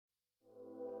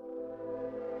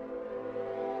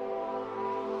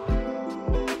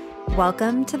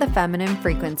Welcome to the Feminine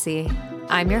Frequency.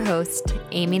 I'm your host,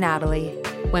 Amy Natalie,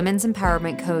 women's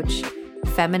empowerment coach,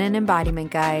 feminine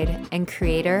embodiment guide, and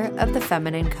creator of the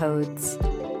Feminine Codes.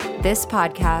 This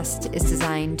podcast is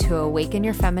designed to awaken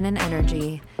your feminine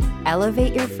energy,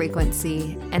 elevate your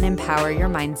frequency, and empower your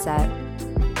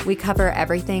mindset. We cover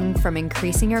everything from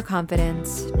increasing your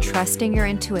confidence, trusting your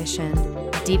intuition,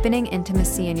 deepening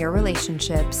intimacy in your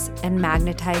relationships, and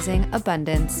magnetizing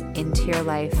abundance into your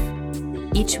life.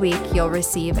 Each week, you'll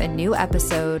receive a new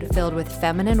episode filled with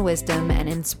feminine wisdom and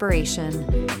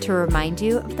inspiration to remind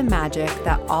you of the magic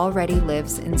that already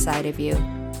lives inside of you.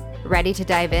 Ready to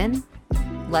dive in?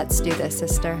 Let's do this,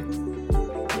 sister.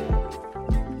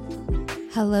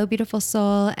 Hello, beautiful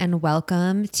soul, and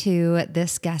welcome to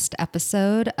this guest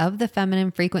episode of the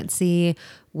Feminine Frequency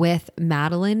with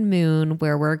Madeline Moon,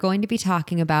 where we're going to be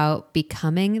talking about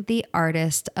becoming the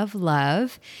artist of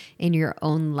love in your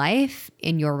own life,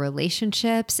 in your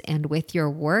relationships, and with your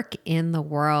work in the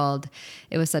world.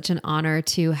 It was such an honor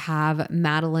to have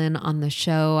Madeline on the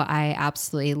show. I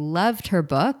absolutely loved her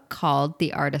book called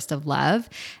The Artist of Love,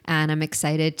 and I'm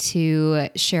excited to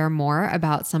share more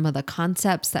about some of the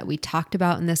concepts that we talked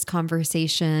about in this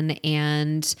conversation.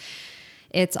 And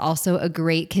it's also a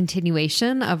great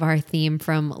continuation of our theme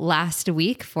from last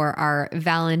week for our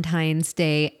Valentine's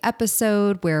Day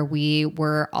episode, where we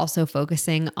were also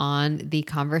focusing on the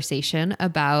conversation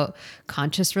about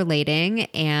conscious relating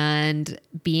and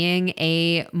being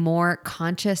a more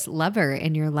conscious lover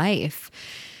in your life.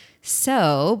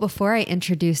 So before I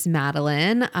introduce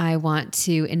Madeline, I want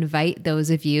to invite those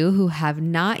of you who have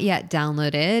not yet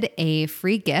downloaded a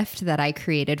free gift that I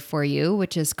created for you,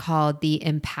 which is called the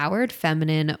Empowered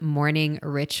Feminine Morning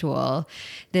Ritual.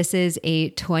 This is a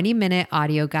 20-minute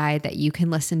audio guide that you can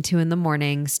listen to in the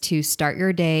mornings to start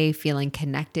your day feeling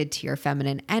connected to your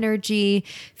feminine energy,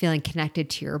 feeling connected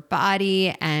to your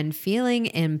body, and feeling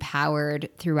empowered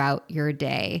throughout your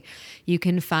day. You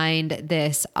can find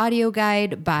this audio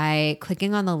guide by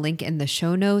clicking on the link in the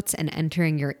show notes and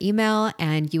entering your email,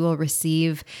 and you will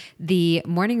receive the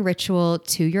morning ritual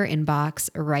to your inbox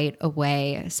right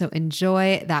away. So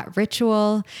enjoy that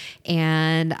ritual.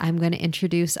 And I'm going to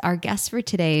introduce our guest for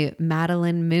today,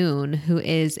 Madeline Moon, who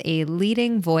is a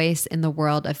leading voice in the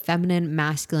world of feminine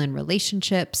masculine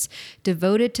relationships,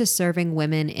 devoted to serving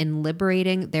women in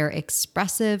liberating their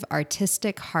expressive,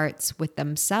 artistic hearts with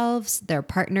themselves, their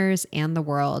partners, and the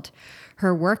world.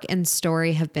 Her work and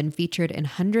story have been featured in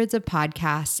hundreds of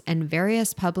podcasts and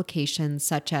various publications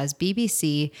such as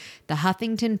BBC, The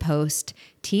Huffington Post,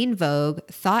 Teen Vogue,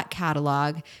 Thought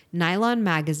Catalog, Nylon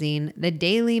Magazine, The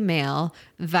Daily Mail,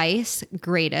 Vice,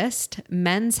 Greatest,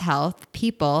 Men's Health,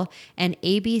 People, and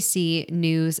ABC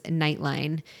News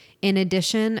Nightline. In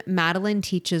addition, Madeline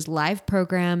teaches live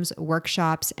programs,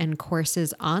 workshops, and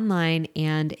courses online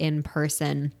and in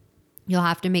person. You'll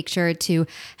have to make sure to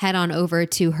head on over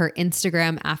to her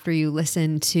Instagram after you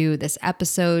listen to this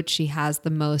episode. She has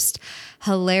the most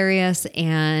hilarious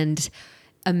and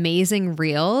amazing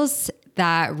reels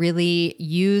that really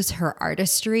use her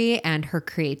artistry and her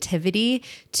creativity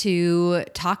to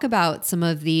talk about some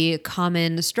of the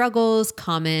common struggles,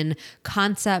 common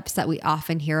concepts that we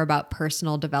often hear about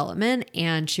personal development,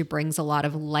 and she brings a lot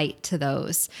of light to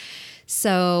those.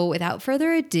 So without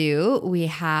further ado, we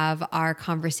have our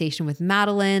conversation with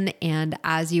Madeline. And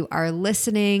as you are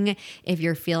listening, if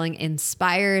you're feeling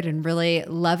inspired and really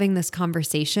loving this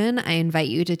conversation, I invite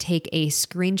you to take a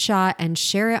screenshot and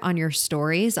share it on your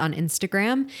stories on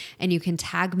Instagram. And you can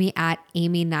tag me at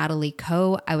Amy Natalie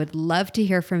Co. I would love to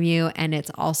hear from you. And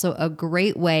it's also a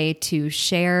great way to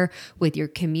share with your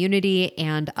community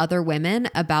and other women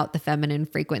about the feminine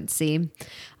frequency.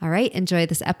 All right, enjoy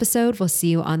this episode. We'll see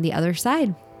you on the other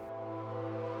side.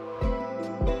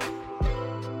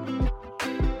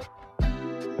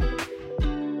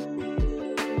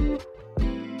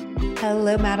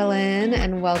 Hello, Madeline,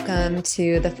 and welcome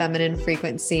to the Feminine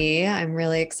Frequency. I'm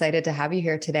really excited to have you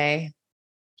here today.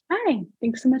 Hi,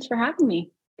 thanks so much for having me.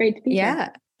 Great to be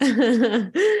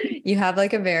here. You have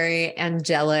like a very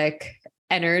angelic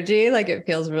energy, like it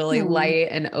feels really light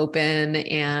and open.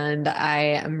 And I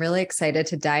am really excited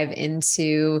to dive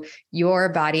into your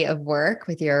body of work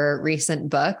with your recent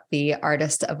book, The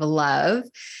Artist of Love.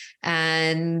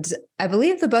 And I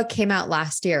believe the book came out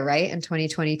last year, right? In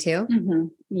 2022? Mm-hmm.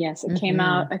 Yes, it came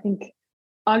out, I think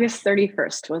August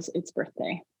 31st was its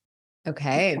birthday.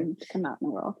 Okay. To come out in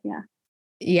the world. Yeah.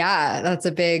 Yeah, that's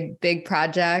a big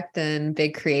project and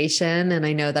big creation. And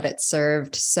I know that it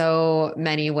served so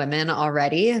many women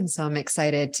already. And so I'm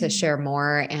excited to share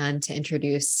more and to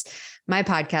introduce my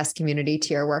podcast community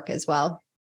to your work as well.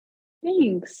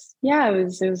 Thanks. Yeah, it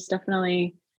was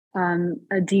definitely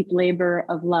a deep labor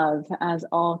of love, as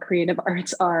all creative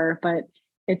arts are, but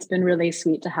it's been really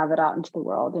sweet to have it out into the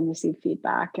world and receive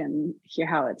feedback and hear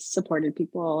how it's supported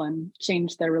people and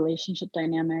changed their relationship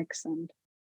dynamics, and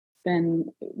been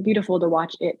beautiful to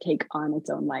watch it take on its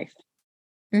own life.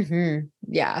 Mm-hmm.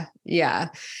 Yeah. Yeah.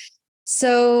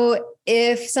 So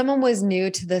if someone was new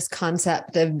to this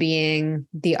concept of being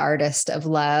the artist of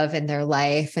love in their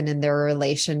life and in their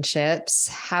relationships,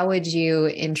 how would you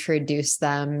introduce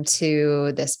them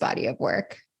to this body of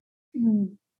work?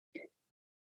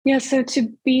 Yeah, so to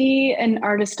be an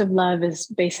artist of love is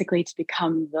basically to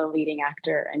become the leading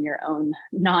actor in your own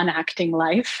non-acting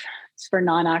life. It's for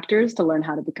non-actors to learn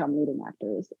how to become leading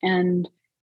actors. And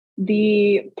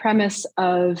the premise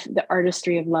of the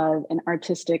artistry of love and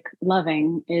artistic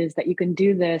loving is that you can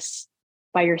do this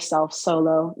by yourself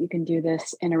solo, you can do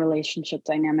this in a relationship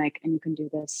dynamic, and you can do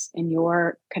this in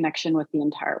your connection with the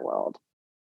entire world.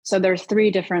 So there's 3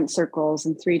 different circles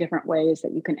and 3 different ways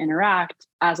that you can interact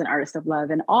as an artist of love.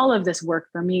 And all of this work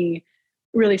for me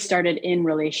really started in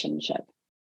relationship.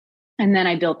 And then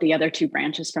I built the other 2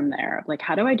 branches from there of like,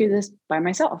 how do I do this by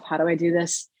myself? How do I do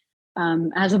this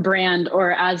as a brand,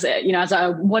 or as a, as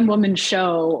a one woman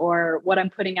show, or what I'm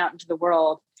putting out into the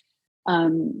world?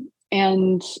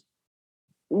 And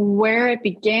where it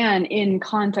began in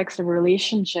context of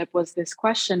relationship was this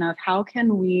question of how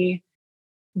can we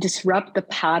disrupt the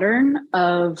pattern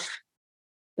of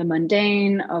the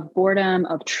mundane, of boredom,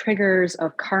 of triggers,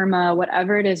 of karma,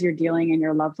 whatever it is you're dealing in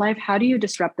your love life. How do you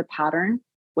disrupt the pattern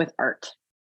with art?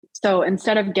 So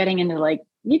instead of getting into like,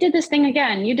 you did this thing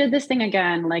again, you did this thing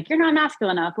again, like you're not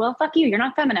masculine enough, well, fuck you, you're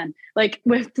not feminine. Like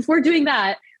if we're doing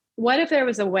that, what if there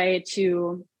was a way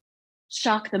to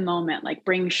shock the moment, like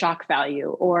bring shock value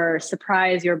or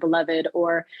surprise your beloved,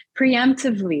 or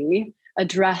preemptively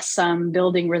address some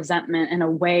building resentment in a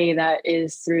way that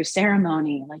is through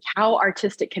ceremony? Like how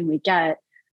artistic can we get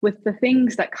with the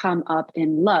things that come up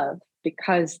in love,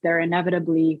 because they're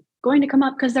inevitably going to come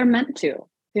up because they're meant to.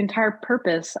 The entire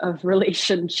purpose of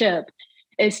relationship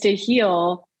is to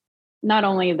heal not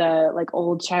only the like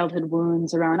old childhood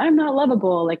wounds around I'm not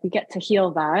lovable, like we get to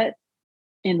heal that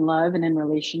in love and in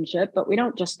relationship, but we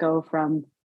don't just go from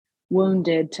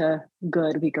wounded to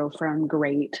good, we go from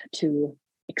great to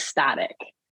ecstatic.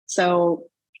 So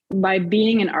by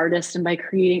being an artist and by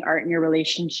creating art in your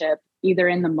relationship, either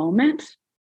in the moment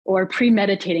or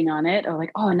premeditating on it, or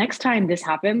like, oh, next time this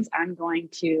happens, I'm going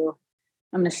to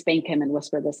spank him and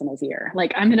whisper this in his ear.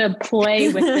 Like I'm going to play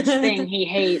with this thing he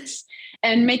hates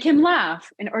and make him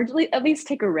laugh, and or at least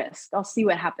take a risk. I'll see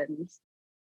what happens.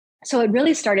 So it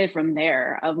really started from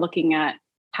there, of looking at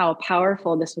how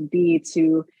powerful this would be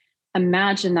to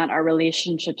imagine that our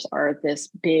relationships are this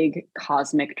big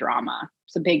cosmic drama.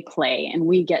 It's a big play, and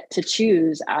we get to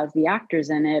choose as the actors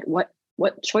in it,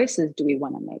 what choices do we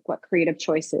want to make? What creative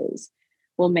choices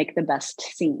will make the best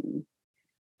scene?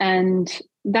 And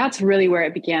that's really where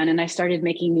it began. And I started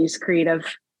making these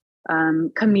creative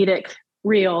comedic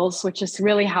reels, which is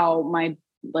really how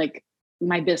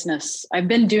my business, I've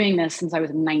been doing this since I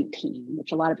was 19,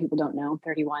 which a lot of people don't know. I'm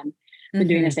 31. Been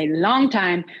doing this a long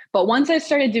time. But once I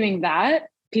started doing that,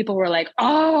 people were like,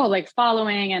 oh, like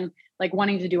following and like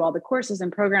wanting to do all the courses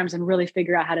and programs and really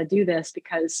figure out how to do this,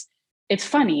 because it's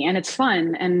funny and it's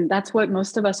fun. And that's what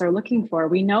most of us are looking for.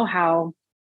 We know how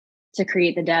to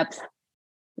create the depth.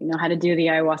 We know how to do the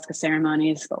ayahuasca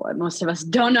ceremonies, but what most of us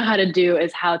don't know how to do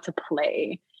is how to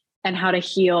play and how to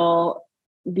heal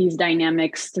these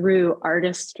dynamics through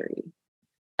artistry.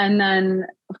 And then,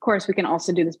 of course, we can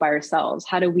also do this by ourselves.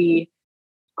 How do we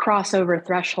cross over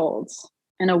thresholds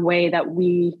in a way that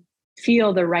we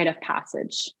feel the rite of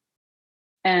passage?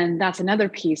 And that's another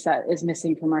piece that is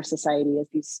missing from our society, is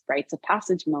these rites of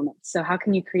passage moments. So how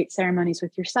can you create ceremonies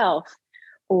with yourself?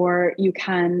 Or you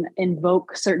can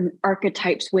invoke certain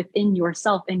archetypes within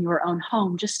yourself in your own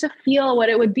home, just to feel what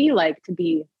it would be like to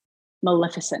be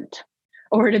Maleficent,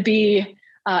 or to be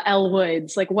Elle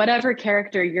Woods, like whatever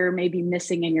character you're maybe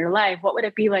missing in your life. What would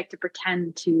it be like to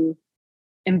pretend to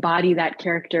embody that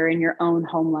character in your own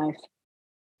home life?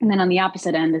 And then on the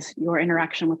opposite end is your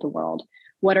interaction with the world.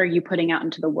 What are you putting out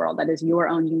into the world that is your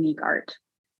own unique art?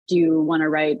 Do you want to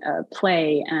write a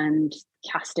play and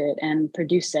cast it and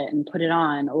produce it and put it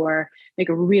on, or make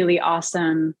a really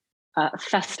awesome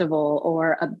festival,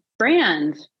 or a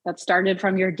brand that started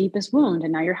from your deepest wound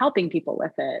and now you're helping people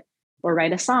with it, or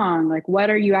write a song? Like,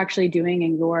 what are you actually doing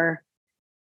in your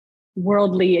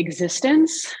worldly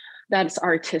existence that's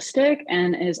artistic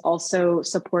and is also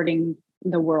supporting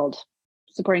the world,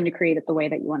 supporting to create it the way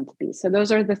that you want it to be? So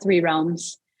those are the 3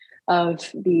 realms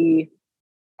of the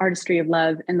artistry of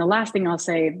love. And the last thing I'll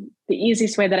say, the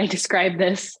easiest way that I describe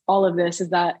this, all of this,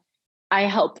 is that I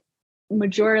help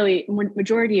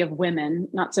majority of women,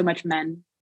 not so much men,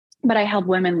 but I help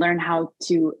women learn how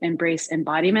to embrace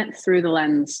embodiment through the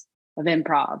lens of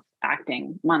improv,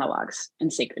 acting, monologues,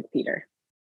 and sacred theater.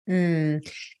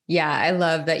 Yeah, I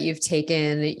love that you've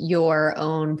taken your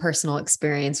own personal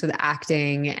experience with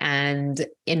acting and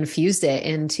infused it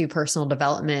into personal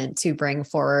development to bring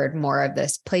forward more of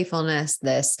this playfulness,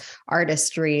 this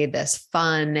artistry, this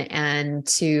fun, and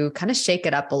to kind of shake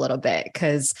it up a little bit,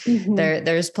 because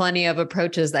there's plenty of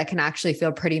approaches that can actually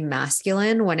feel pretty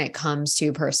masculine when it comes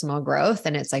to personal growth.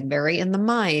 And it's like very in the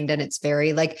mind, and it's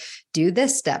very like, do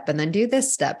this step and then do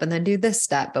this step and then do this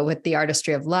step. But with the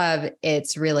artistry of love,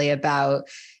 it's really about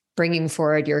bringing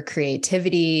forward your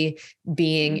creativity,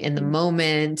 being in the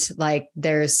moment. Like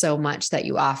there's so much that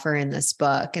you offer in this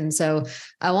book. And so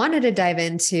I wanted to dive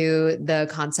into the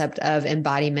concept of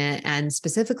embodiment and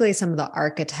specifically some of the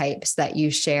archetypes that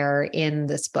you share in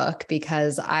this book,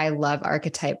 because I love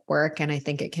archetype work. And I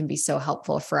think it can be so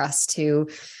helpful for us to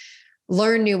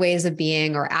learn new ways of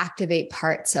being or activate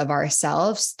parts of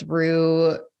ourselves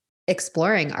through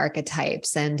exploring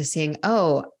archetypes and seeing,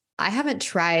 oh, I haven't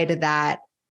tried that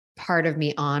part of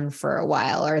me on for a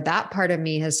while, or that part of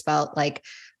me has felt like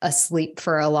asleep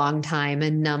for a long time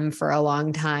and numb for a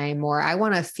long time, or I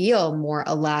want to feel more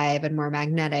alive and more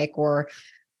magnetic or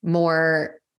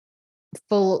more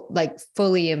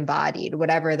fully embodied,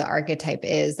 whatever the archetype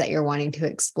is that you're wanting to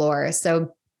explore.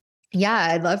 So yeah,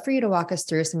 I'd love for you to walk us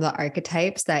through some of the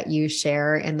archetypes that you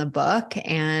share in the book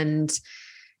and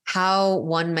how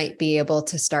one might be able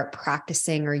to start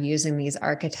practicing or using these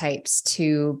archetypes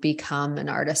to become an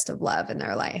artist of love in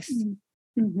their life.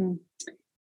 Mm-hmm.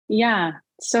 Yeah.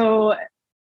 So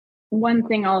one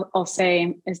thing I'll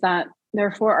say is that there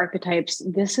are 4 archetypes.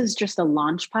 This is just a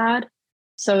launch pad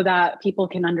so that people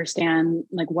can understand,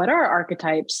 like, what are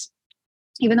archetypes?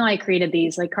 Even though I created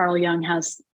these, like Carl Jung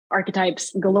has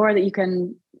archetypes galore that you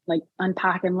can like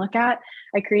unpack and look at.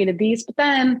 I created these, but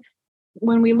then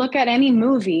when we look at any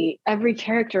movie, every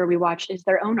character we watch is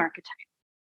their own archetype.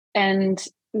 And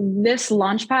this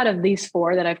launchpad of these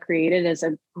 4 that I've created is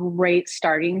a great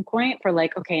starting point for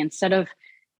like, okay, instead of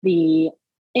the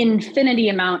infinity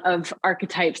amount of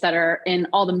archetypes that are in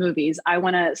all the movies, I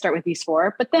want to start with these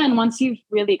 4. But then once you've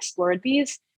really explored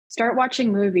these, start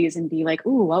watching movies and be like,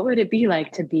 ooh, what would it be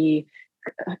like to be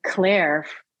Claire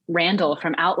Randall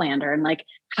from Outlander? And like,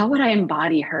 how would I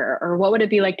embody her? Or what would it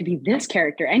be like to be this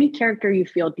character? Any character you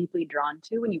feel deeply drawn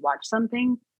to when you watch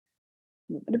something,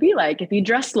 what would it be like if you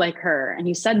dressed like her and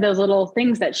you said those little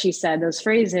things that she said, those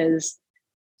phrases,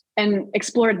 and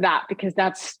explored that, because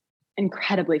that's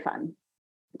incredibly fun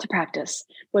to practice.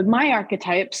 With my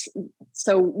archetypes,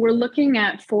 so we're looking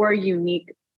at 4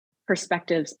 unique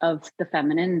perspectives of the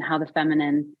feminine and how the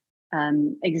feminine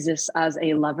exists as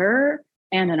a lover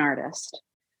and an artist.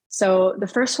 So the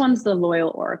first one's the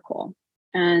loyal oracle.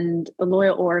 And the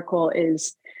loyal oracle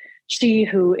is she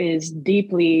who is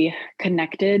deeply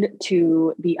connected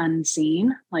to the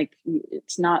unseen. Like,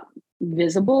 it's not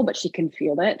visible, but she can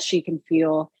feel it. She can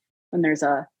feel when there's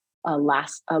a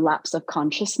lapse of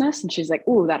consciousness, and she's like,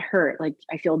 "Ooh, that hurt. Like,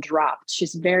 I feel dropped."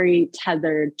 She's very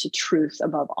tethered to truth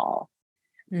above all.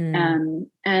 And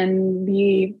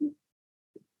the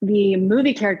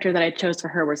movie character that I chose for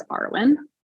her was Arwen,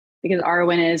 because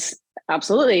Arwen is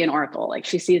absolutely an oracle. Like,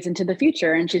 she sees into the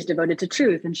future and she's devoted to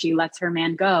truth, and she lets her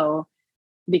man go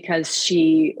because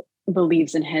she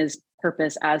believes in his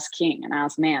purpose as king and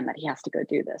as man, that he has to go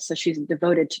do this. So she's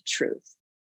devoted to truth.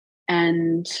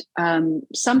 And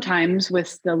sometimes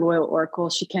with the loyal oracle,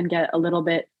 she can get a little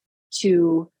bit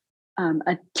too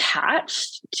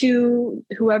attached to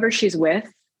whoever she's with,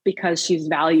 because she's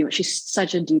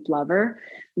such a deep lover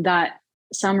that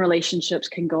some relationships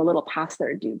can go a little past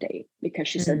their due date because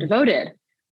she's so devoted.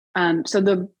 So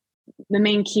the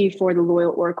main key for the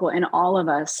loyal oracle in all of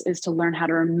us is to learn how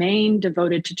to remain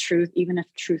devoted to truth, even if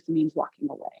truth means walking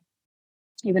away,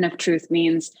 even if truth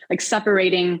means like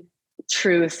separating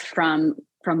truth from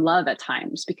love at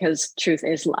times, because truth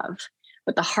is love.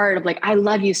 But the heart of like, I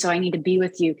love you, so I need to be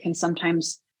with you, can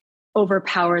sometimes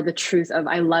overpower the truth of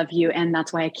I love you, and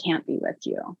that's why I can't be with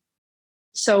you.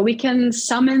 So we can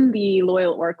summon the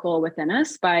loyal oracle within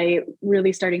us by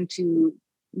really starting to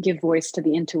give voice to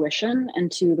the intuition and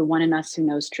to the one in us who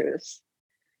knows truth,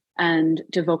 and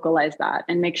to vocalize that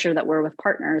and make sure that we're with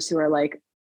partners who are like,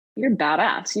 you're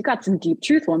badass, you got some deep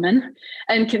truth, woman,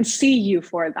 and can see you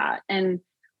for that. And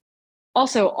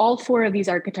also, all 4 of these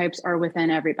archetypes are within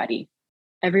everybody.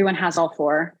 Everyone has all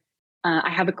 4. I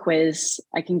have a quiz.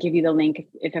 I can give you the link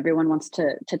if everyone wants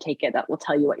to take it. That will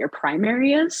tell you what your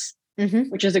primary is,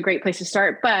 which is a great place to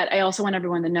start. But I also want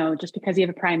everyone to know, just because you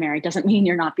have a primary doesn't mean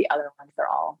you're not the other ones. They're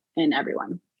all in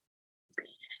everyone.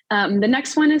 The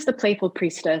next one is the Playful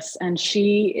Priestess, and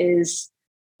she's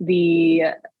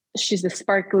the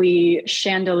sparkly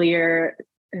chandelier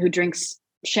who drinks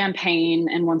champagne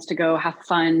and wants to go have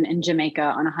fun in Jamaica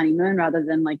on a honeymoon rather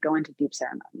than like go into deep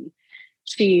ceremony.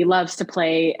 She loves to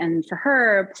play, and for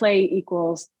her, play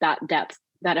equals that depth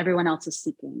that everyone else is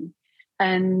seeking.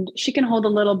 And she can hold a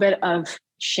little bit of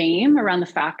shame around the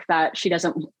fact that she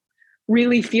doesn't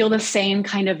really feel the same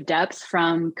kind of depth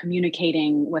from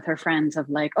communicating with her friends of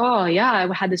like, oh yeah,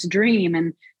 I had this dream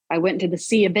and I went to the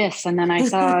sea abyss and then I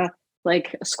saw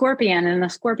like a scorpion and the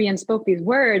scorpion spoke these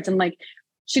words, and like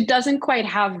she doesn't quite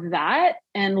have that.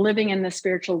 And living in the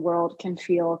spiritual world can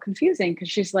feel confusing because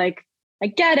she's like, I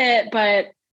get it,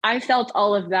 but I felt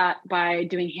all of that by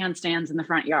doing handstands in the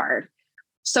front yard.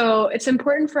 So it's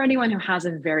important for anyone who has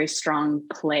a very strong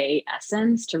play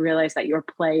essence to realize that your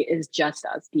play is just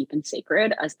as deep and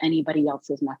sacred as anybody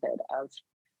else's method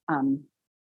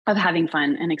of having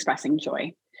fun and expressing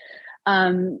joy.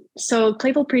 So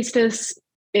Playful Priestess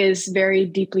is very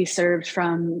deeply served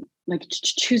from like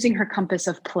choosing her compass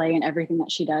of play in everything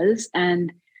that she does.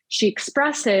 And she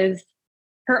expresses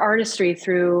her artistry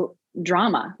through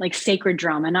drama, like sacred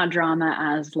drama, not drama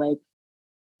as like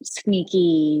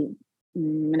sneaky,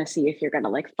 I'm going to see if you're going to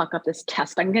like fuck up this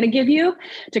test I'm going to give you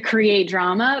to create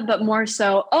drama, but more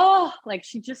so, like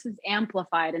she just is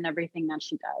amplified in everything that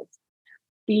she does.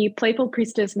 The Playful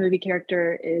Priestess movie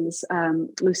character is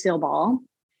Lucille Ball.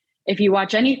 If you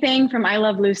watch anything from I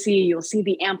Love Lucy, you'll see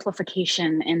the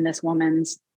amplification in this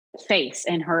woman's face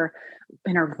and her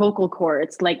vocal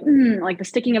cords, like the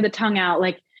sticking of the tongue out,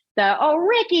 like the, oh,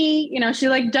 Ricky, she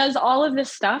like does all of this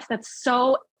stuff that's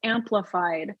so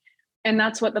amplified. And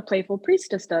that's what the Playful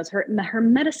Priestess does. Her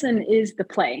medicine is the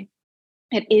play.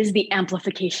 It is the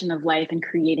amplification of life and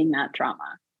creating that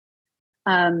drama.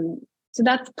 So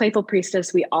that's Playful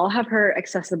Priestess. We all have her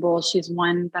accessible. She's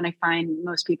one that I find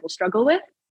most people struggle with,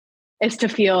 is to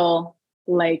feel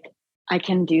like I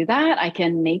can do that. I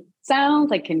can make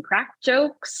sounds. I can crack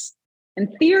jokes.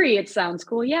 In theory, it sounds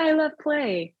cool. Yeah, I love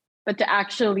play. But to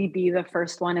actually be the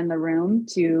first one in the room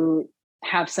to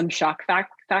have some shock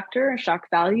factor, shock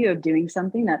value of doing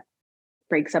something that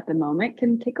breaks up the moment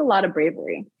can take a lot of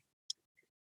bravery.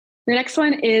 The next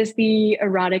one is the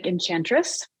Erotic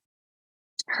Enchantress.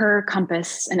 Her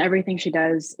compass and everything she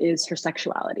does is her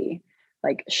sexuality.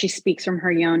 Like she speaks from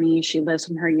her yoni, she lives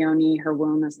from her yoni. Her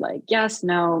womb is like, yes,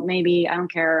 no, maybe, I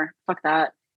don't care, fuck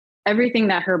that. Everything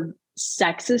that her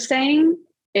sex is saying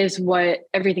is what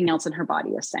everything else in her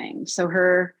body is saying. So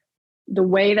the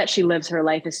way that she lives her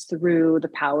life is through the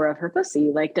power of her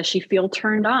pussy. Like, does she feel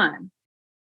turned on?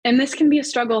 And this can be a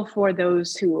struggle for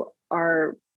those who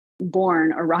are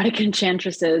born erotic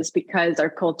enchantresses because our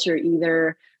culture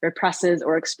either represses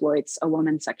or exploits a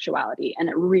woman's sexuality. And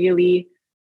it really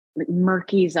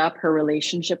murkies up her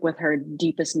relationship with her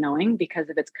deepest knowing, because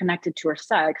if it's connected to her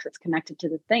sex, it's connected to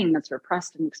the thing that's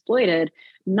repressed and exploited,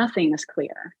 nothing is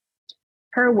clear.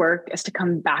 Her work is to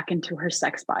come back into her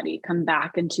sex body, come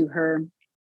back into her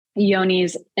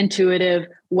yoni's intuitive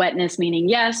wetness, meaning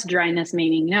yes, dryness,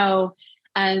 meaning no.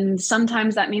 And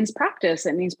sometimes that means practice.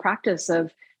 It means practice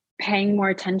of paying more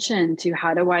attention to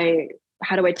how do I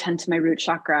tend to my root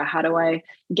chakra? How do I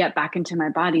get back into my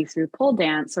body through pole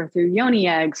dance or through yoni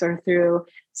eggs or through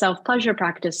self-pleasure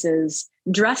practices,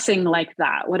 dressing like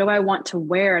that? What do I want to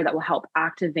wear that will help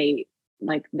activate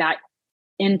like that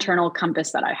internal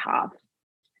compass that I have?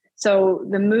 So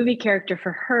the movie character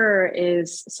for her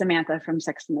is Samantha from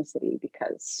Sex and the City,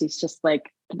 because she's just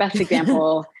like the best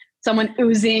example. Someone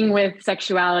oozing with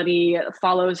sexuality,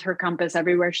 follows her compass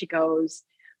everywhere she goes.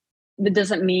 That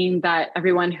doesn't mean that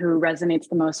everyone who resonates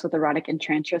the most with erotic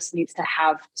enchantress needs to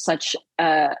have such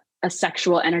a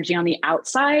sexual energy on the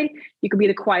outside. You could be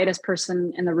the quietest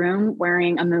person in the room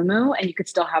wearing a muumuu, and you could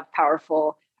still have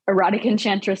powerful erotic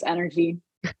enchantress energy.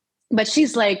 But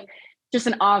she's like just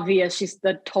she's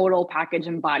the total package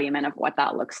embodiment of what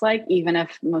that looks like. Even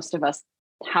if most of us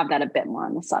have that a bit more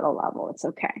on the subtle level, it's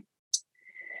okay.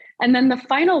 And then the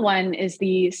final one is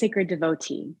the sacred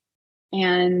devotee.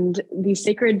 And the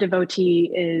sacred devotee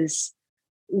is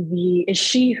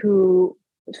she who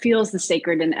feels the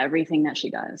sacred in everything that she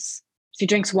does. She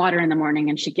drinks water in the morning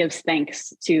and she gives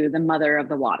thanks to the mother of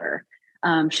the water.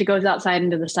 She goes outside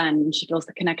into the sun and she feels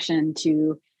the connection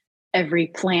to every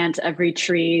plant, every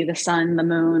tree, the sun, the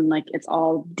moon. Like it's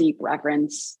all deep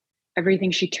reverence.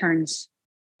 Everything she touches,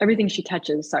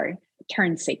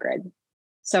 turns sacred.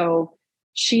 So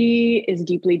She is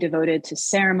deeply devoted to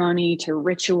ceremony, to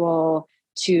ritual,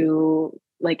 to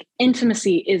like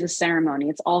intimacy is a ceremony.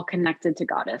 It's all connected to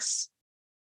goddess.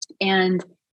 And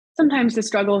sometimes the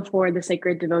struggle for the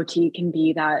sacred devotee can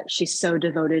be that she's so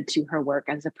devoted to her work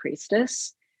as a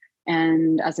priestess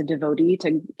and as a devotee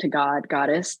to God,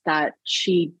 goddess, that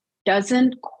she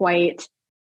doesn't quite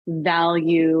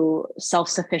value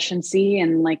self-sufficiency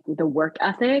and like the work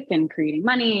ethic and creating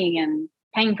money and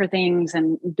paying for things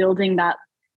and building that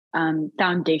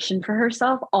foundation for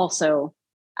herself also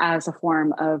as a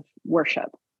form of worship.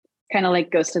 Kind of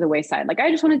like goes to the wayside. Like, I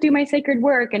just want to do my sacred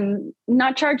work and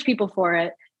not charge people for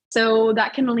it. So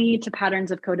that can lead to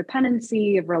patterns of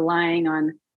codependency, of relying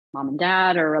on mom and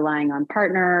dad, or relying on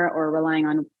partner, or relying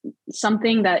on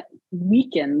something that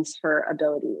weakens her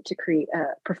ability to create a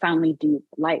profoundly deep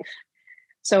life.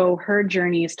 So her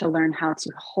journey is to learn how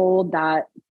to hold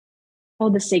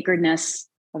the sacredness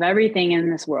of everything in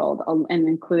this world, and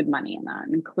include money in that,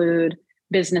 include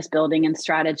business building and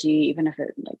strategy, even if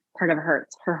it like part of her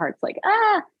heart's like,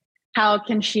 how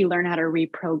can she learn how to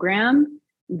reprogram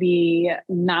the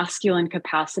masculine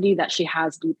capacity that she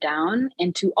has deep down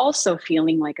into also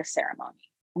feeling like a ceremony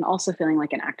and also feeling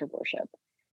like an act of worship.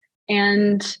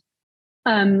 And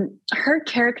her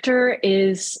character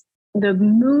is the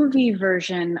movie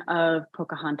version of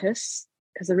Pocahontas,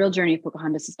 because the real journey of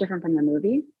Pocahontas is different from the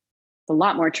movie. It's a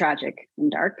lot more tragic and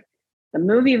dark. The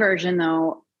movie version,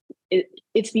 though,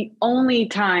 it's the only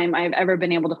time I've ever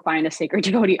been able to find a sacred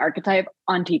devotee archetype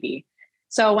on TV.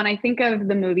 So when I think of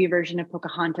the movie version of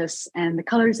Pocahontas and the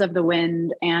colors of the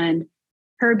wind and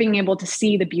her being able to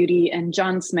see the beauty in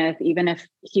John Smith, even if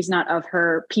he's not of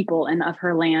her people and of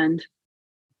her land,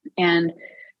 and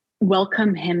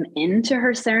welcome him into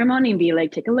her ceremony and be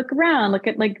like, take a look around, look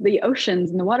at like the oceans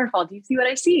and the waterfall. Do you see what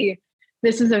I see?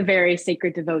 This is a very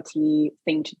sacred devotee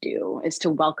thing to do, is to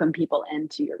welcome people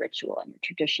into your ritual and your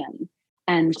tradition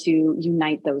and to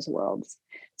unite those worlds.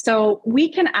 So we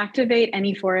can activate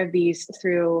any four of these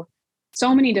through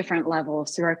so many different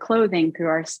levels, through our clothing, through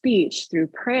our speech, through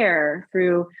prayer,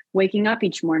 through waking up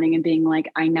each morning and being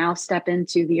like, I now step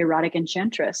into the erotic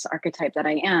enchantress archetype that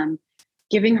I am,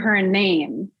 giving her a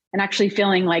name and actually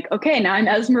feeling like, okay, now I'm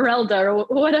Esmeralda or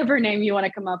whatever name you want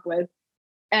to come up with,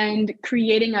 and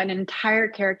creating an entire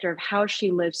character of how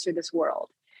she lives through this world.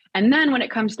 And then when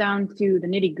it comes down to the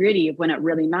nitty gritty of when it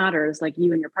really matters, like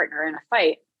you and your partner are in a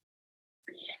fight,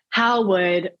 how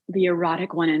would the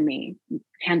erotic one in me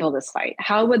handle this fight?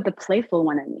 How would the playful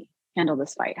one in me handle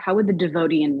this fight? How would the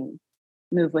devotee in me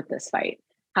move with this fight?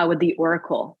 How would the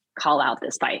oracle call out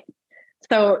this fight?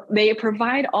 So they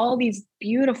provide all these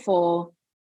beautiful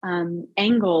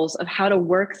angles of how to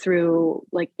work through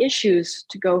like issues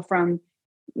to go from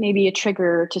maybe a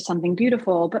trigger to something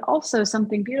beautiful, but also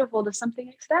something beautiful to something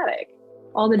ecstatic,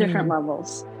 all the different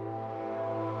levels.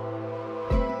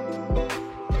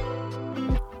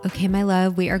 Okay, my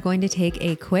love, we are going to take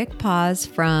a quick pause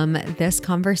from this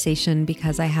conversation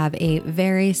because I have a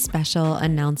very special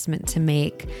announcement to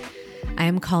make. I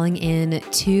am calling in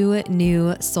 2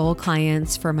 new soul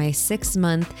clients for my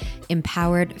 6-month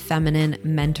Empowered Feminine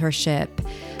mentorship.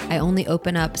 I only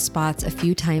open up spots a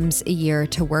few times a year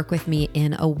to work with me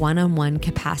in a one-on-one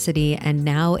capacity, and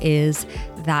now is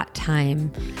that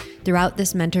time. Throughout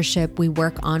this mentorship, we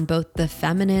work on both the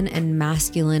feminine and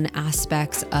masculine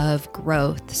aspects of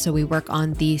growth. So we work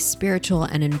on the spiritual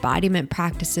and embodiment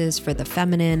practices for the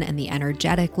feminine and the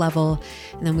energetic level.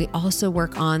 And then we also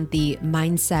work on the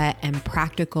mindset and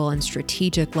practical and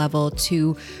strategic level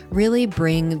to really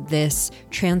bring this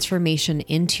transformation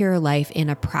into your life in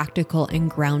a practical and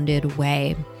grounded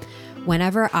way.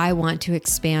 Whenever I want to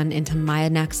expand into my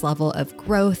next level of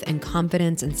growth and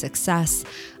confidence and success,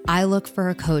 I look for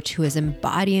a coach who is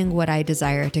embodying what I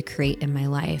desire to create in my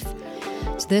life.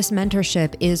 So this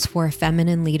mentorship is for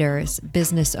feminine leaders,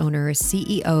 business owners,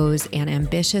 CEOs, and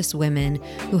ambitious women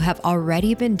who have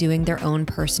already been doing their own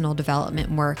personal development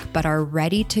work, but are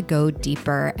ready to go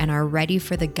deeper and are ready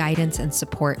for the guidance and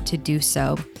support to do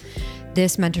so.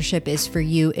 This mentorship is for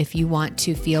you if you want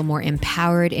to feel more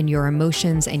empowered in your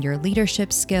emotions and your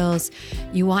leadership skills.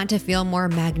 You want to feel more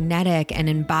magnetic and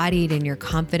embodied in your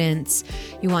confidence.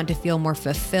 You want to feel more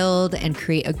fulfilled and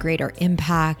create a greater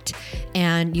impact.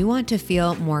 And you want to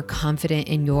feel more confident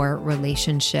in your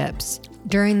relationships.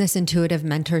 During this intuitive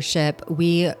mentorship,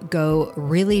 we go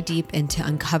really deep into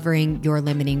uncovering your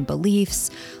limiting beliefs,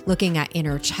 looking at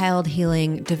inner child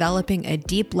healing, developing a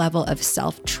deep level of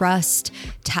self-trust,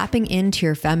 tapping into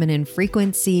your feminine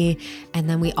frequency. And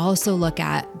then we also look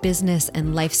at business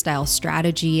and lifestyle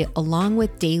strategy, along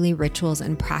with daily rituals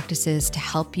and practices to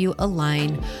help you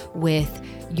align with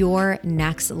your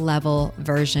next level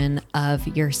version of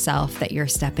yourself that you're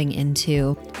stepping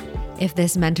into. If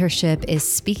this mentorship is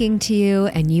speaking to you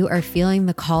and you are feeling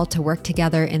the call to work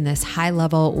together in this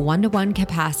high-level one-to-one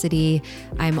capacity,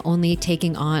 I'm only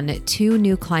taking on 2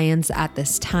 new clients at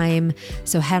this time.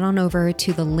 So head on over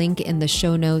to the link in the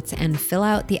show notes and fill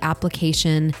out the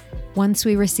application. Once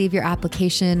we receive your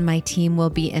application, my team will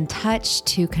be in touch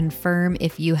to confirm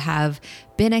if you have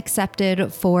been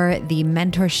accepted for the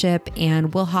mentorship,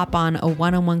 and we'll hop on a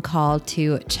one-on-one call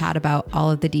to chat about all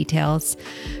of the details.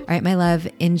 All right, my love,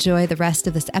 enjoy the rest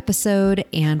of this episode,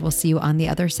 and we'll see you on the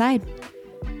other side.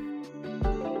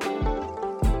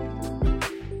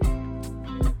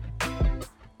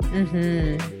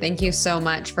 Thank you so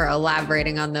much for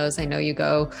elaborating on those. I know you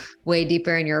go way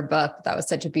deeper in your book. That was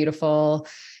such a beautiful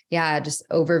just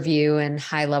overview and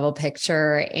high level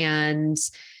picture. And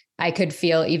I could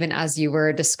feel, even as you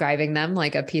were describing them,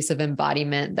 like a piece of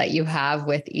embodiment that you have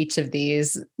with each of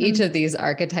these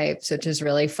archetypes, which is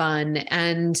really fun.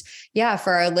 And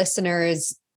for our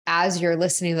listeners, as you're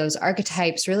listening to those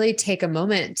archetypes, really take a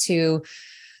moment to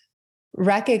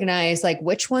recognize like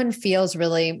which one feels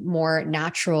really more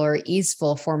natural or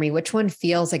easeful for me, which one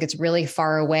feels like it's really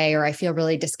far away, or I feel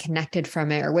really disconnected from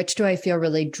it, or which do I feel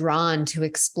really drawn to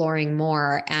exploring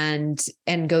more and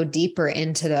go deeper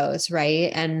into those,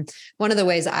 right? And one of the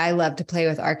ways I love to play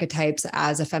with archetypes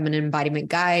as a feminine embodiment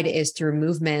guide is through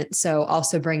movement. So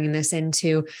also bringing this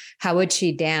into how would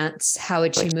she dance? How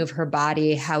would she move her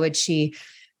body? How would she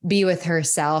be with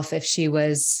herself if she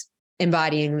was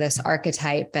embodying this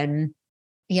archetype? And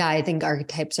I think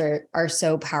archetypes are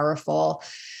so powerful.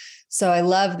 So I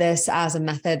love this as a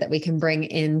method that we can bring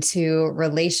into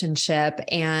relationship.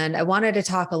 And I wanted to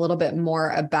talk a little bit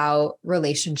more about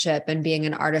relationship and being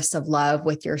an artist of love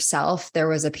with yourself. There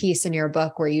was a piece in your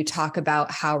book where you talk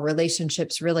about how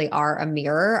relationships really are a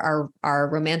mirror. Our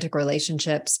romantic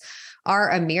relationships are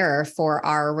a mirror for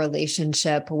our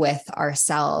relationship with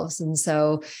ourselves. And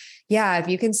so, if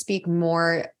you can speak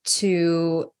more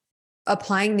to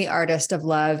applying the artist of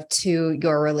love to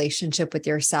your relationship with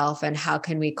yourself, and how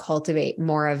can we cultivate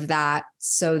more of that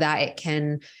so that it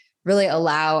can really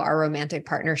allow our romantic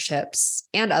partnerships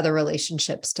and other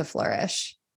relationships to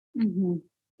flourish. Mm-hmm.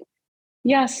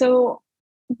 So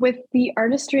with the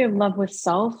artistry of love with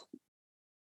self,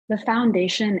 the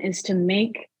foundation is to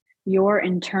make your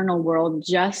internal world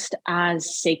just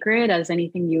as sacred as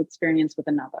anything you experience with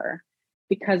another.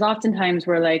 Because oftentimes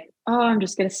we're like, oh, I'm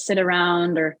just going to sit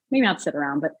around, or maybe not sit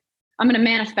around, but I'm going to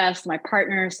manifest my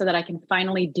partner so that I can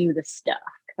finally do the stuff.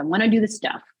 Because I want to do the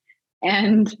stuff.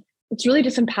 And it's really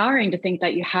disempowering to think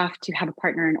that you have to have a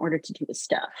partner in order to do the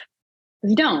stuff.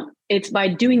 Because you don't. It's by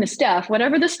doing the stuff,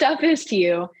 whatever the stuff is to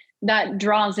you, that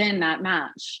draws in that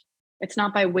match. It's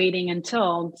not by waiting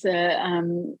until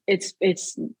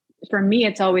it's for me,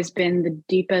 it's always been the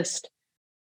deepest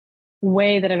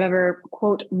way that I've ever,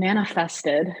 quote,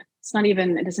 manifested.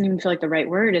 It doesn't even feel like the right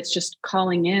word. It's just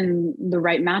calling in the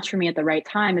right match for me at the right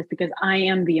time, is because I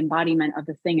am the embodiment of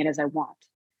the thing it is I want.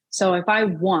 So if I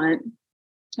want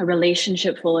a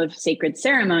relationship full of sacred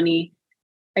ceremony,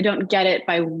 I don't get it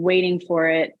by waiting for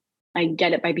it. I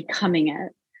get it by becoming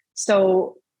it.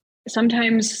 So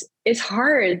sometimes it's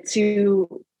hard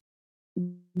to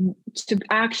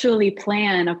actually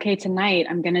plan, okay, tonight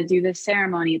I'm going to do this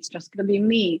ceremony. It's just going to be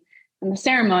me and the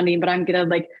ceremony, but I'm going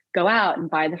to go out and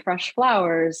buy the fresh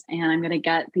flowers, and I'm going to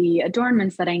get the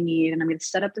adornments that I need, and I'm going to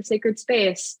set up the sacred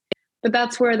space. But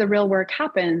that's where the real work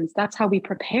happens. That's how we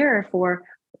prepare for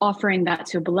offering that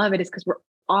to a beloved, is because we're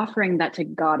offering that to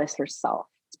Goddess herself,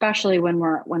 especially when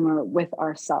we're with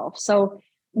ourselves. So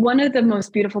one of the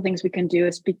most beautiful things we can do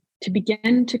is to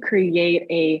begin to create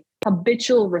a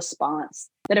habitual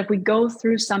response, that if we go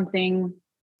through something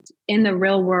in the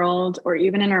real world or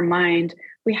even in our mind,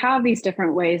 we have these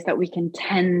different ways that we can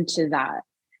tend to that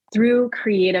through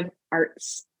creative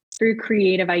arts, through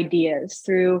creative ideas,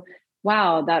 through,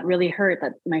 wow, that really hurt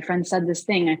that my friend said this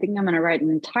thing. I think I'm going to write an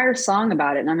entire song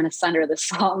about it, and I'm going to send her the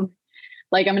song.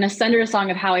 I'm going to send her a song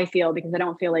of how I feel, because I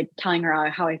don't feel like telling her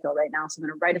how I feel right now. So I'm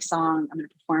going to write a song. I'm going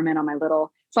to perform it on my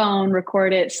little phone,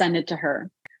 record it, send it to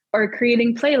her. Or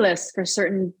creating playlists for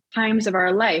certain times of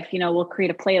our life. We'll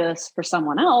create a playlist for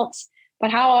someone else,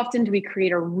 but how often do we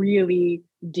create a really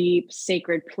deep,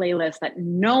 sacred playlist that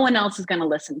no one else is going to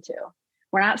listen to?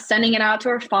 We're not sending it out to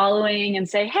our following and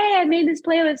say, hey, I made this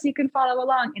playlist, you can follow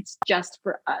along. It's just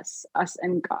for us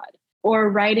and God. Or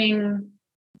writing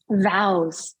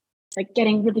vows, like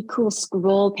getting really cool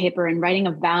scroll paper and writing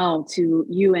a vow to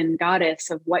you and Goddess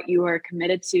of what you are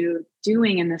committed to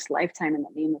doing in this lifetime in the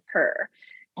name of her.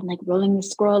 And like rolling the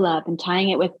scroll up and tying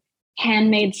it with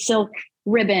handmade silk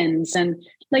ribbons and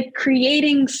like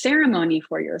creating ceremony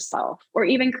for yourself, or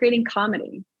even creating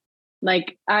comedy.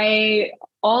 Like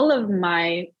all of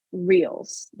my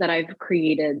reels that I've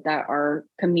created that are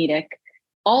comedic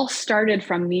all started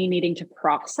from me needing to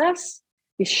process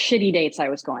these shitty dates I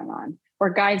was going on, or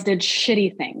guys did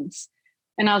shitty things.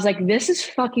 And I was like, this is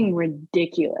fucking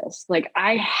ridiculous. Like,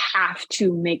 I have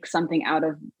to make something out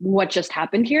of what just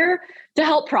happened here to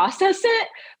help process it.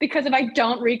 Because if I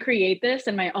don't recreate this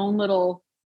in my own little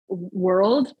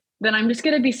world, then I'm just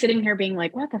going to be sitting here being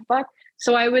like, what the fuck?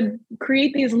 So I would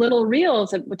create these little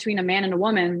reels between a man and a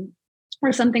woman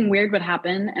where something weird would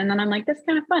happen. And then I'm like, that's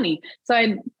kind of funny. So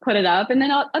I'd put it up, and then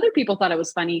other people thought it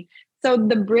was funny. So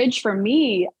the bridge for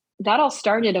me, that all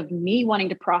started of me wanting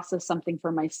to process something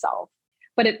for myself.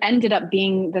 But it ended up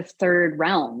being the third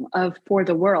realm of for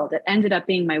the world. It ended up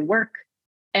being my work.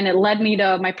 And it led me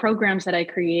to my programs that I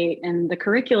create and the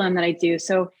curriculum that I do.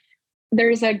 So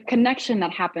there's a connection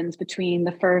that happens between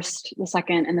the first, the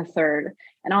second, and the third.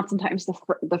 And oftentimes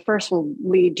the first will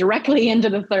lead directly into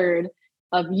the third,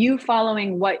 of you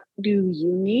following what do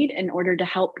you need in order to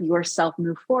help yourself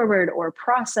move forward or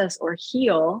process or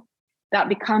heal. That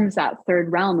becomes that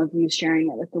third realm of you sharing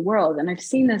it with the world. And I've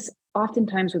seen this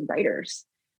oftentimes with writers,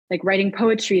 like writing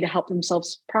poetry to help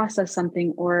themselves process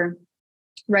something, or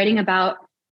writing about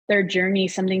their journey,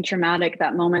 something traumatic,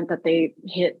 that moment that they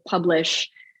hit publish.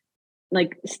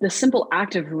 Like the simple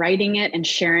act of writing it and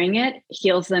sharing it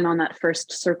heals them on that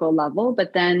first circle level.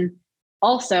 But then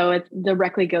also it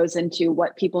directly goes into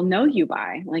what people know you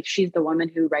by. Like, she's the woman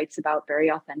who writes about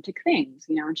very authentic things,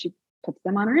 and she puts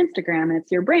them on her Instagram, and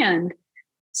it's your brand.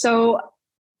 So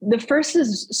the first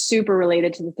is super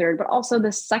related to the third, but also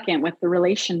the second with the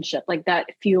relationship, like that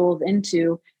fuels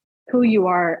into who you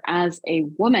are as a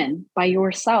woman by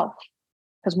yourself.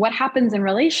 Because what happens in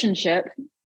relationship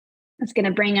is going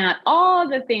to bring out all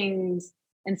the things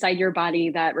inside your body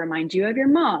that remind you of your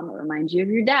mom, or remind you of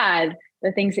your dad,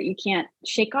 the things that you can't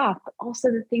shake off, but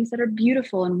also the things that are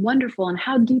beautiful and wonderful and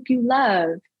how deep you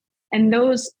love. And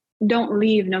those don't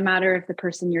leave, no matter if the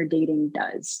person you're dating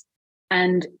does.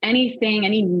 And any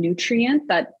nutrient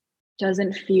that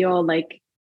doesn't feel like,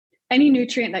 any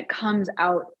nutrient that comes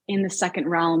out in the second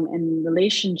realm in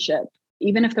relationship,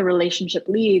 even if the relationship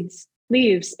leaves,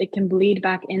 it can bleed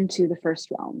back into the first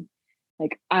realm.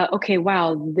 Like, okay,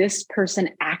 wow, this person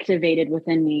activated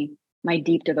within me my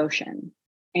deep devotion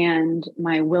and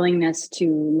my willingness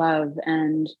to love.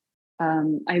 And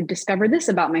I discovered this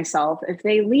about myself. If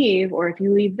they leave, or if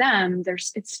you leave them,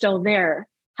 it's still there.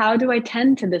 How do I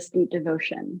tend to this deep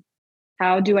devotion?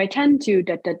 How do I tend to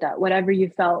whatever you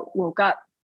felt woke up?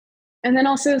 And then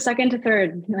also second to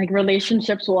third, like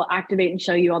relationships will activate and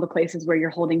show you all the places where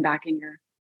you're holding back in your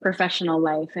professional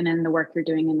life and in the work you're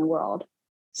doing in the world.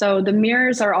 So the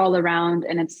mirrors are all around,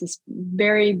 and it's this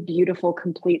very beautiful,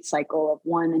 complete cycle of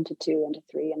 1 into 2 into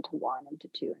 3 into 1 into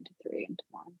 2 into 3 into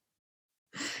 1.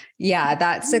 Yeah,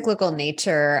 that cyclical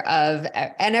nature of,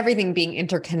 and everything being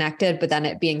interconnected, but then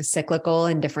it being cyclical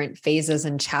in different phases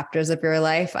and chapters of your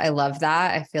life. I love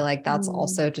that. I feel like that's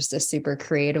also just a super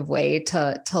creative way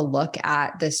to look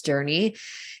at this journey.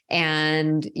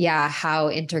 And yeah, how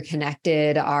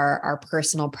interconnected our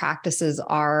personal practices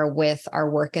are with our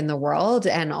work in the world,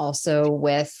 and also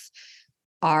with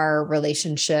our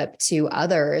relationship to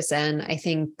others. And I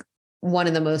think one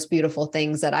of the most beautiful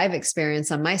things that I've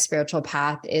experienced on my spiritual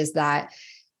path is that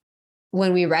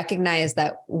when we recognize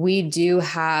that we do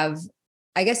have,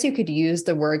 I guess you could use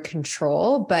the word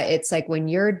control, but it's like when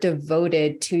you're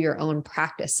devoted to your own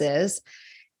practices,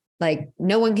 like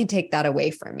no one can take that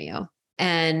away from you.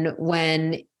 And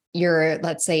when you're,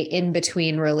 let's say, in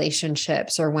between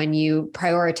relationships, or when you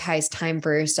prioritize time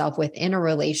for yourself within a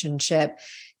relationship,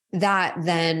 that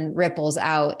then ripples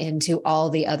out into all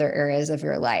the other areas of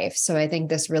your life. So I think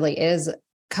this really is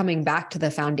coming back to the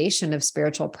foundation of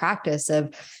spiritual practice,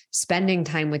 of spending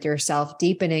time with yourself,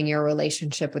 deepening your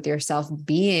relationship with yourself,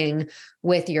 being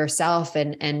with yourself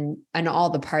and all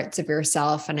the parts of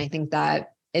yourself. And I think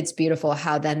that it's beautiful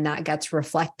how then that gets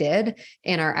reflected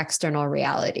in our external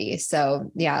reality. So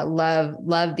yeah,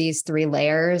 love these 3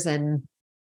 layers. And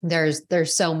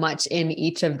there's so much in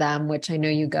each of them, which I know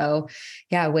you go,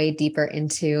 way deeper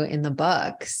into in the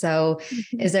book. So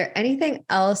is there anything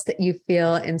else that you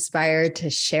feel inspired to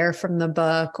share from the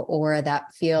book, or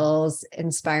that feels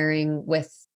inspiring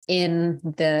within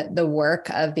the work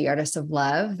of the Artist of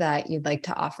Love that you'd like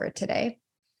to offer today?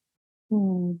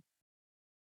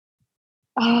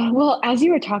 Well, as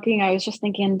you were talking, I was just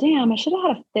thinking, damn, I should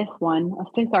have had a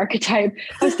fifth archetype.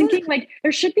 I was thinking like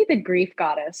there should be the grief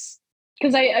goddess,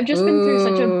 because I've just been through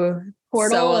such a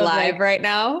portal so alive of right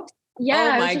now.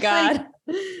 Yeah. Oh my God.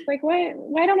 Like why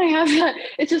don't I have that?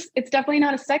 It's definitely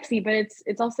not as sexy, but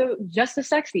it's also just as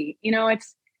sexy.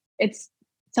 It's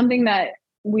something that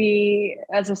we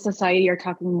as a society are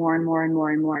talking more and more and more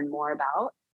and more and more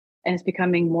about. And it's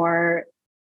becoming more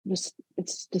just,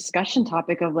 it's discussion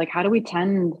topic of like, how do we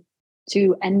tend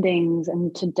to endings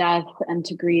and to death and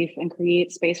to grief and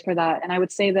create space for that? And I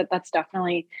would say that that's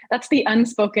the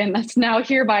unspoken, that's now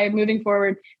hereby moving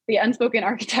forward, the unspoken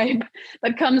archetype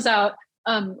that comes out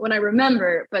when I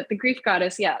remember. But the grief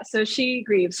goddess, so she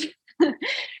grieves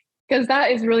because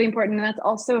that is really important. And that's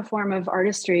also a form of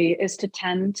artistry, is to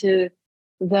tend to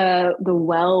the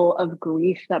well of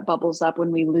grief that bubbles up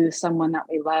when we lose someone that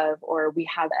we love or we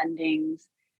have endings.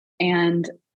 And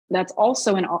that's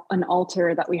also an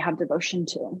altar that we have devotion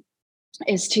to,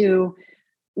 is to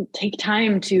take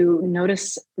time to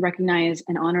notice, recognize,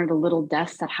 and honor the little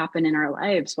deaths that happen in our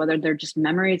lives, whether they're just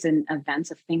memories and events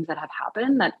of things that have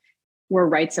happened that were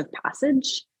rites of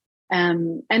passage.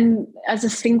 And as a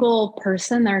single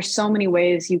person, there are so many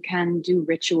ways you can do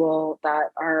ritual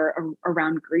that are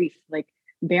around grief, like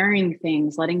burying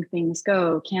things, letting things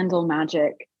go, candle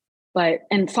magic,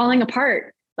 and falling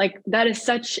apart. Like that is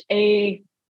such a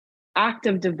act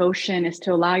of devotion, is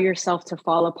to allow yourself to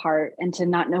fall apart and to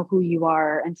not know who you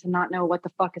are and to not know what the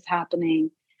fuck is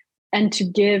happening, and to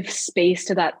give space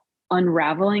to that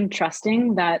unraveling,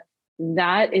 trusting that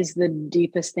is the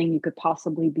deepest thing you could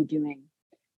possibly be doing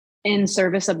in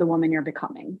service of the woman you're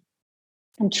becoming,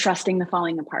 and trusting the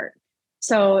falling apart.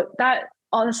 So that's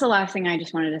the last thing I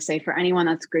just wanted to say for anyone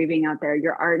that's grieving out there.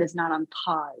 Your art is not on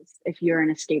pause if you're in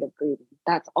a state of grieving.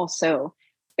 That's also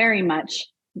very much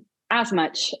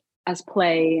as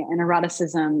play and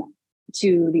eroticism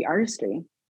to the artistry,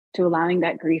 to allowing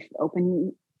that grief to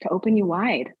open you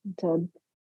wide, to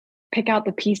pick out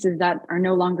the pieces that are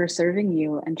no longer serving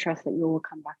you and trust that you will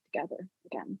come back together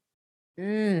again.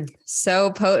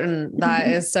 So potent. That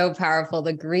is so powerful.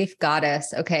 The grief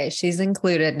goddess. Okay. She's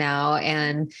included now.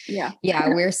 And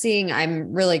we're seeing,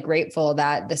 I'm really grateful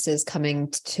that this is coming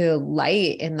to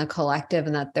light in the collective,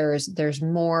 and that there's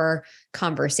more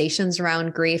conversations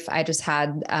around grief. I just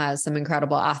had some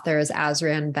incredible authors,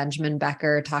 Azria and Benjamin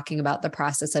Becker, talking about the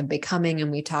process of becoming.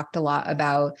 And we talked a lot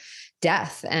about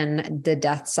death and the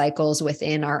death cycles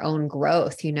within our own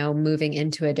growth, moving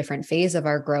into a different phase of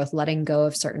our growth, letting go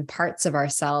of certain parts of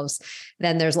ourselves.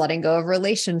 Then there's letting go of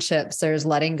relationships. There's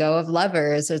letting go of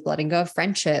lovers. There's letting go of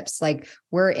friendships. Like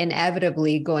we're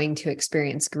inevitably going to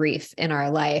experience grief in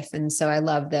our life. And so I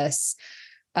love this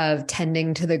of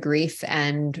tending to the grief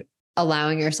and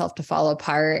allowing yourself to fall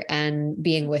apart and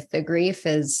being with the grief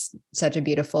is such a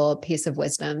beautiful piece of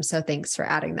wisdom. So thanks for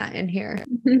adding that in here.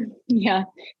 Yeah.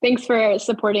 Thanks for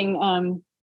supporting,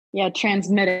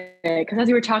 transmitted it. Because as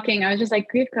you were talking, I was just like,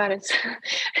 grief goddess.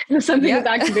 Something was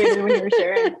activated when you were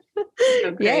sharing.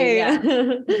 So great. Yeah.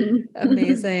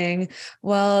 Amazing.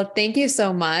 Well, thank you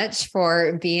so much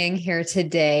for being here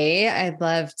today. I'd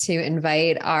love to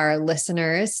invite our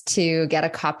listeners to get a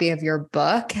copy of your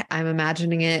book. I'm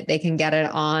imagining they can get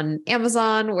it on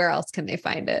Amazon. Where else can they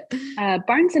find it?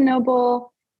 Barnes and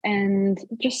Noble, and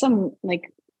just some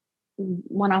like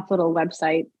one-off little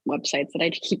websites that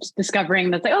I keep discovering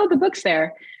that's like, oh, the book's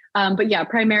there. But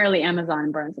primarily Amazon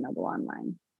and Barnes and Noble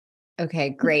online. Okay,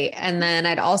 great. And then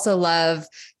I'd also love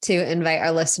to invite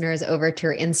our listeners over to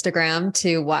your Instagram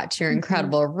to watch your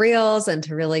incredible reels and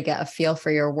to really get a feel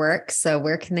for your work. So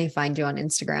where can they find you on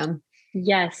Instagram?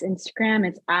 Yes, Instagram,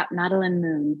 it's at Madeline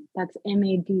Moon. That's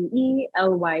MADELYNMOON.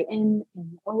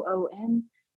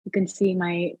 You can see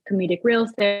my comedic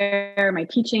reels there, my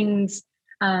teachings.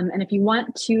 And if you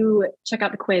want to check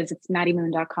out the quiz, it's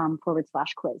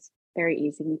maddiemoon.com/quiz. Very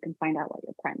easy. You can find out what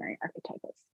your primary archetype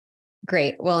is.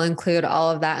 Great. We'll include all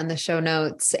of that in the show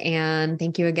notes. And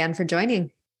thank you again for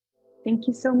joining. Thank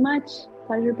you so much.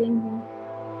 Pleasure being here.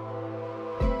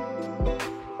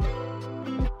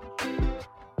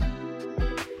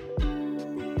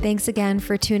 Thanks again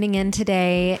for tuning in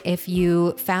today. If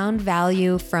you found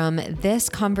value from this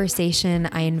conversation,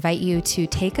 I invite you to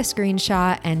take a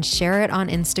screenshot and share it on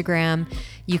Instagram.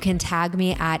 You can tag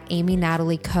me at Amy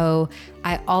Natalie Co.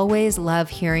 I always love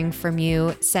hearing from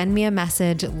you. Send me a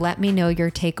message. Let me know your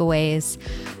takeaways.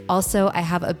 Also, I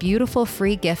have a beautiful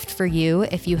free gift for you.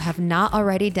 If you have not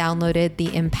already downloaded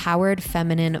the Empowered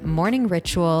Feminine Morning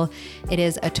Ritual, it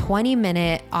is a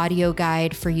 20-minute audio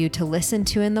guide for you to listen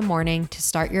to in the morning to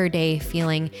start your day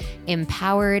feeling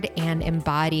empowered and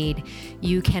embodied.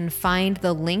 You can find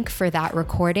the link for that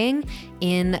recording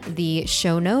in the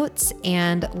show notes.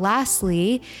 And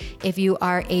lastly, if you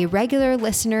are a regular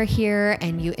listener here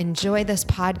and you enjoy this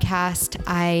podcast,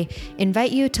 I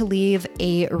invite you to leave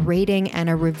a rating and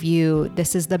a review.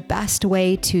 This is the best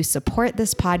way to support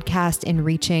this podcast in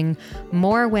reaching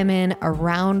more women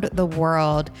around the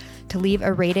world. To leave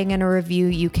a rating and a review,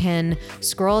 you can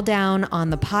scroll down on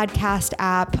the podcast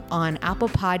app on Apple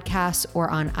Podcasts or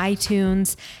on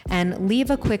iTunes and leave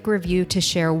a quick review to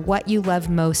share what you love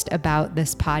most about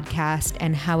this podcast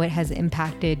and how it has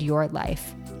impacted your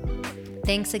life.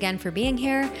 Thanks again for being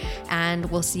here, and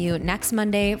we'll see you next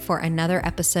Monday for another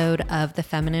episode of The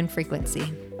Feminine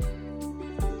Frequency.